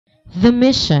The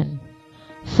mission: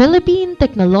 Philippine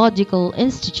Technological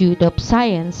Institute of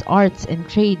Science, Arts and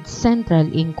Trade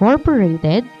Central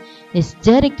Incorporated is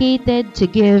dedicated to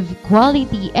give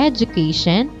quality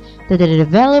education to the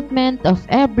development of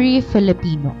every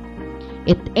Filipino.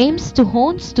 It aims to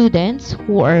hone students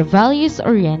who are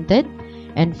values-oriented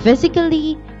and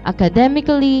physically,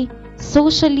 academically,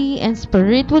 socially, and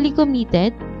spiritually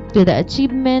committed to the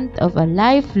achievement of a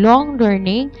lifelong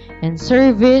learning and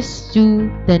service to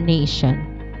the nation.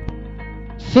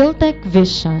 PHILTECH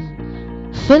Vision: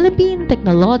 Philippine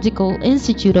Technological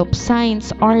Institute of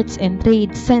Science, Arts and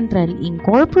Trade Central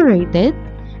Incorporated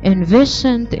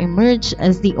envisioned to emerge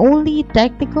as the only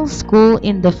technical school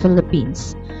in the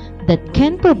Philippines that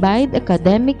can provide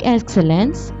academic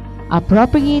excellence,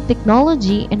 appropriate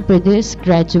technology, and produce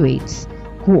graduates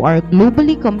who are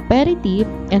globally competitive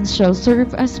and shall serve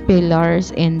as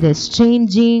pillars in this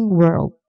changing world.